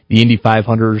or the Indy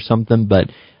 500 or something? But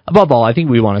above all, I think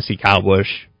we want to see Kyle Busch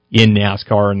in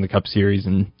NASCAR in the Cup Series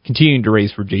and continuing to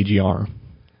race for JGR.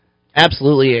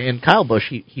 Absolutely, and Kyle Busch,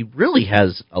 he really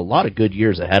has a lot of good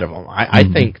years ahead of him. I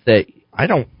think that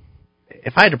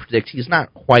if I had to predict, he's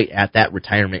not quite at that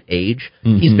retirement age.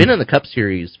 He's been in the Cup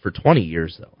Series for 20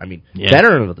 years, though. I mean,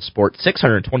 veteran of the sport,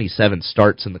 627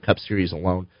 starts in the Cup Series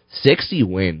alone, 60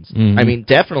 wins. I mean,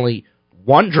 definitely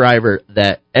one driver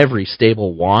that every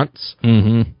stable wants.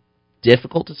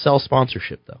 Difficult to sell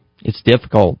sponsorship, though. It's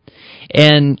difficult.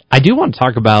 And I do want to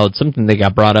talk about something that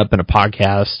got brought up in a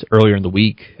podcast earlier in the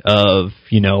week of,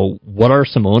 you know, what are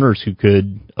some owners who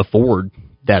could afford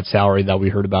that salary that we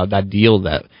heard about, that deal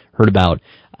that heard about.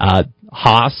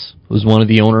 Haas was one of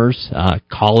the owners.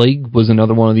 Colleague was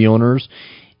another one of the owners.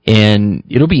 And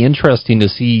it'll be interesting to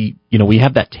see, we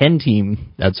have that 10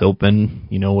 team that's open,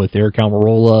 with Eric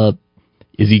Almirola.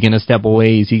 Is he going to step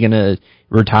away? Is he going to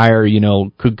retire?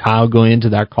 Could Kyle go into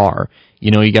that car?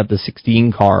 You got the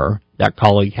 16 car that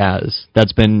Kaulig has.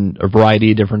 That's been a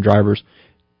variety of different drivers.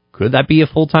 Could that be a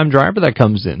full-time driver that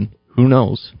comes in? Who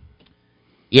knows?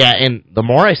 Yeah, and the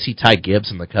more I see Ty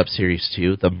Gibbs in the Cup Series,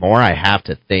 too, the more I have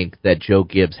to think that Joe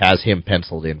Gibbs has him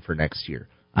penciled in for next year.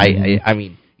 Mm-hmm. I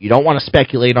mean, you don't want to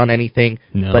speculate on anything,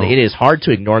 but it is hard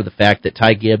to ignore the fact that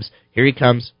Ty Gibbs, here he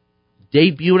comes,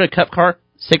 debut in a Cup car,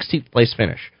 16th place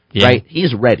finish, right?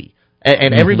 He's ready,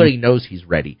 and everybody knows he's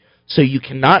ready. So you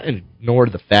cannot ignore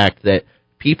the fact that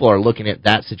people are looking at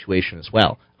that situation as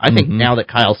well. I think now that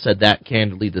Kyle said that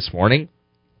candidly this morning,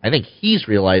 I think he's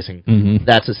realizing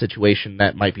that's a situation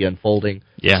that might be unfolding.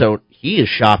 Yeah. So he is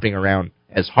shopping around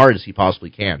as hard as he possibly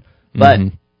can. But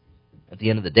at the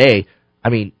end of the day, I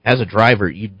mean, as a driver,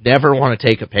 you never want to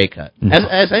take a pay cut.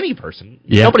 As any person,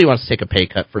 nobody wants to take a pay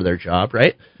cut for their job,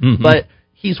 right? But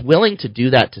he's willing to do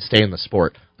that to stay in the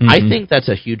sport. I think that's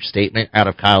a huge statement out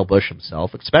of Kyle Busch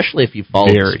himself, especially if you follow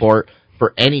the sport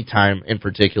for any time in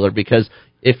particular, because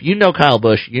if you know Kyle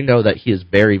Busch, you know that he is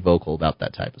very vocal about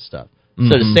that type of stuff.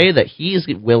 So to say that he's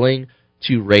willing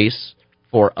to race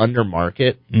for under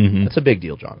market, that's a big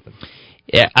deal, Jonathan.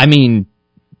 Yeah, I mean,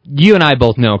 you and I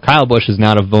both know Kyle Busch is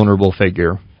not a vulnerable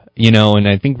figure, and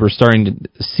I think we're starting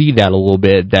to see that a little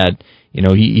bit, that,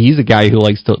 he's a guy who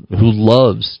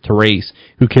loves to race,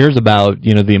 who cares about,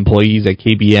 the employees at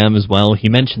KBM as well. He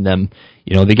mentioned them,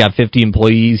 they got 50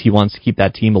 employees. He wants to keep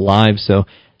that team alive. So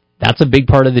that's a big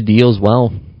part of the deal as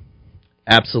well.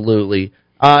 Absolutely.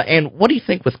 And what do you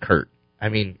think with Kurt? I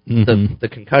mean, the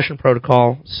concussion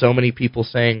protocol, so many people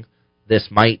saying this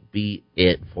might be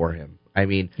it for him. I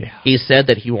mean, he said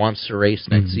that he wants to race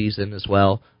next season as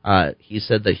well. He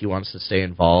said that he wants to stay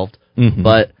involved.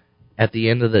 But at the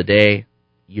end of the day,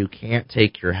 you can't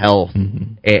take your health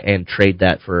and trade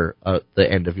that for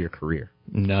the end of your career.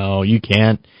 No, you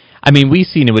can't. I mean, we've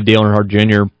seen it with Dale Earnhardt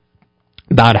Jr.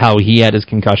 about how he had his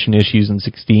concussion issues in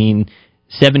 16.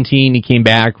 17, he came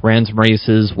back, ran some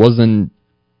races, wasn't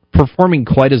performing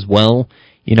quite as well.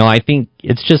 I think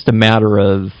it's just a matter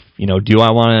of, do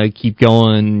I want to keep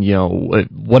going?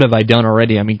 What have I done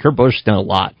already? I mean, Kurt Busch's done a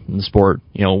lot in the sport.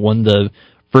 Won the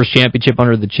first championship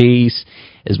under the Chase,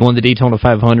 has won the Daytona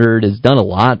 500, has done a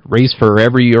lot, raced for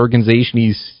every organization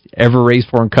he's ever raced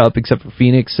for in Cup except for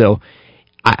Phoenix. So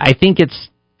I think it's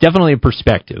definitely a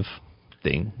perspective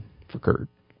thing for Kurt.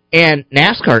 And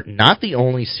NASCAR, not the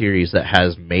only series that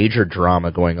has major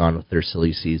drama going on with their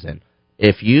silly season.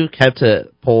 If you kept a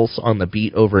pulse on the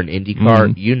beat over an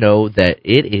IndyCar, you know that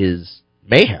it is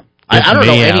mayhem. I don't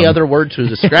know any other word to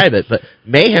describe it, but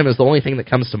mayhem is the only thing that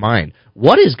comes to mind.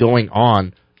 What is going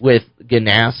on with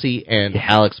Ganassi and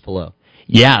Alex Palou?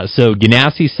 Yeah, so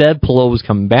Ganassi said Palou was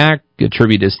coming back,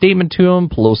 attributed a statement to him.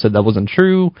 Palou said that wasn't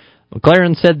true.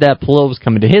 McLaren said that Palou was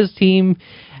coming to his team,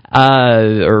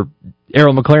 or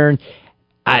Arrow McLaren.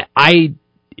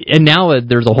 And now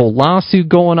there's a whole lawsuit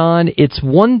going on. It's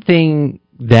one thing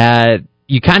that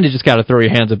you kind of just got to throw your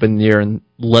hands up in the air and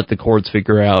let the courts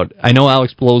figure out. I know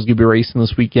Alex Palou's going to be racing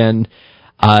this weekend.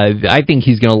 I think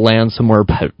he's going to land somewhere,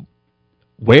 but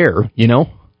where,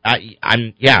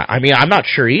 I'm not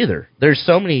sure either. There's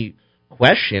so many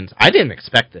questions. I didn't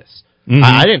expect this.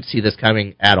 I didn't see this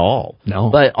coming at all.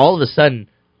 No. But all of a sudden,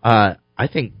 I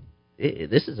think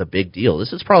this is a big deal.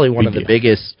 This is probably one of the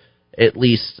biggest, at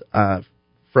least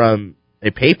from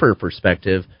a paper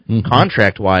perspective,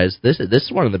 contract-wise, this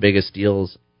is one of the biggest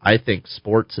deals I think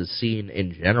sports has seen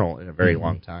in general in a very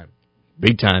long time.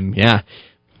 Big time, yeah.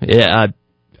 Yeah,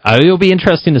 it'll be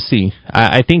interesting to see.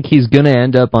 I think he's going to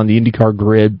end up on the IndyCar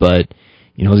grid, but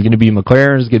it's going to be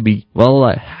McLaren. It's going to be,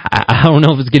 I don't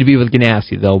know if it's going to be with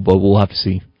Ganassi, though, but we'll have to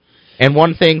see. And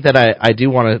one thing that I do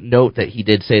want to note that he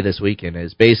did say this weekend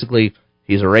is basically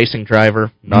he's a racing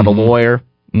driver, not a lawyer.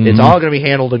 It's all going to be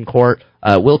handled in court.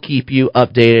 We'll keep you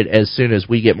updated as soon as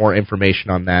we get more information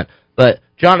on that. But,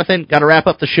 Jonathan, got to wrap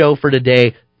up the show for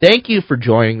today. Thank you for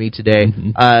joining me today.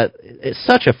 It's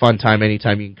such a fun time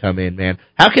anytime you can come in, man.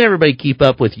 How can everybody keep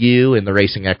up with you and the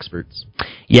Racing Experts?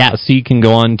 Yeah, so you can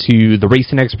go on to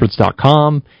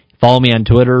theracingexperts.com. Follow me on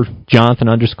Twitter,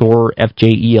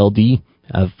 Jonathan_FJELD.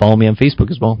 Follow me on Facebook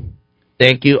as well.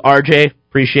 Thank you, RJ.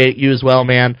 Appreciate you as well,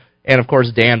 man. And, of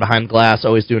course, Dan behind glass,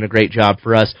 always doing a great job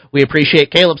for us. We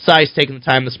appreciate Caleb Seiss taking the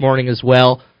time this morning as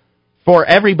well. For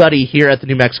everybody here at the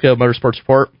New Mexico Motorsports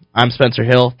Report, I'm Spencer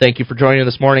Hill. Thank you for joining us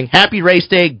this morning. Happy race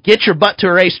day. Get your butt to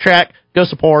a racetrack. Go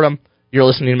support them. You're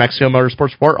listening to New Mexico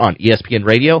Motorsports Report on ESPN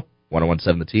Radio,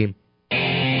 101.7 The Team.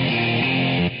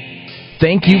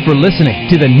 Thank you for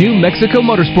listening to the New Mexico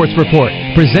Motorsports Report,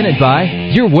 presented by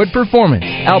Your Wood Performance,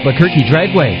 Albuquerque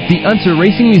Dragway, the Unser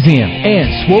Racing Museum, and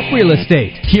Swope Real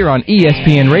Estate, here on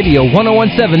ESPN Radio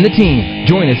 1017 The Team.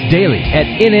 Join us daily at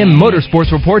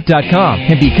nmmotorsportsreport.com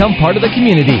and become part of the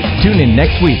community. Tune in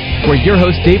next week, where your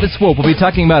host David Swope will be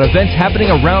talking about events happening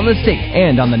around the state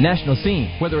and on the national scene,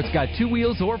 whether it's got 2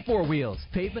 wheels or 4 wheels,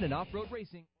 pavement and off-road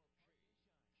racing.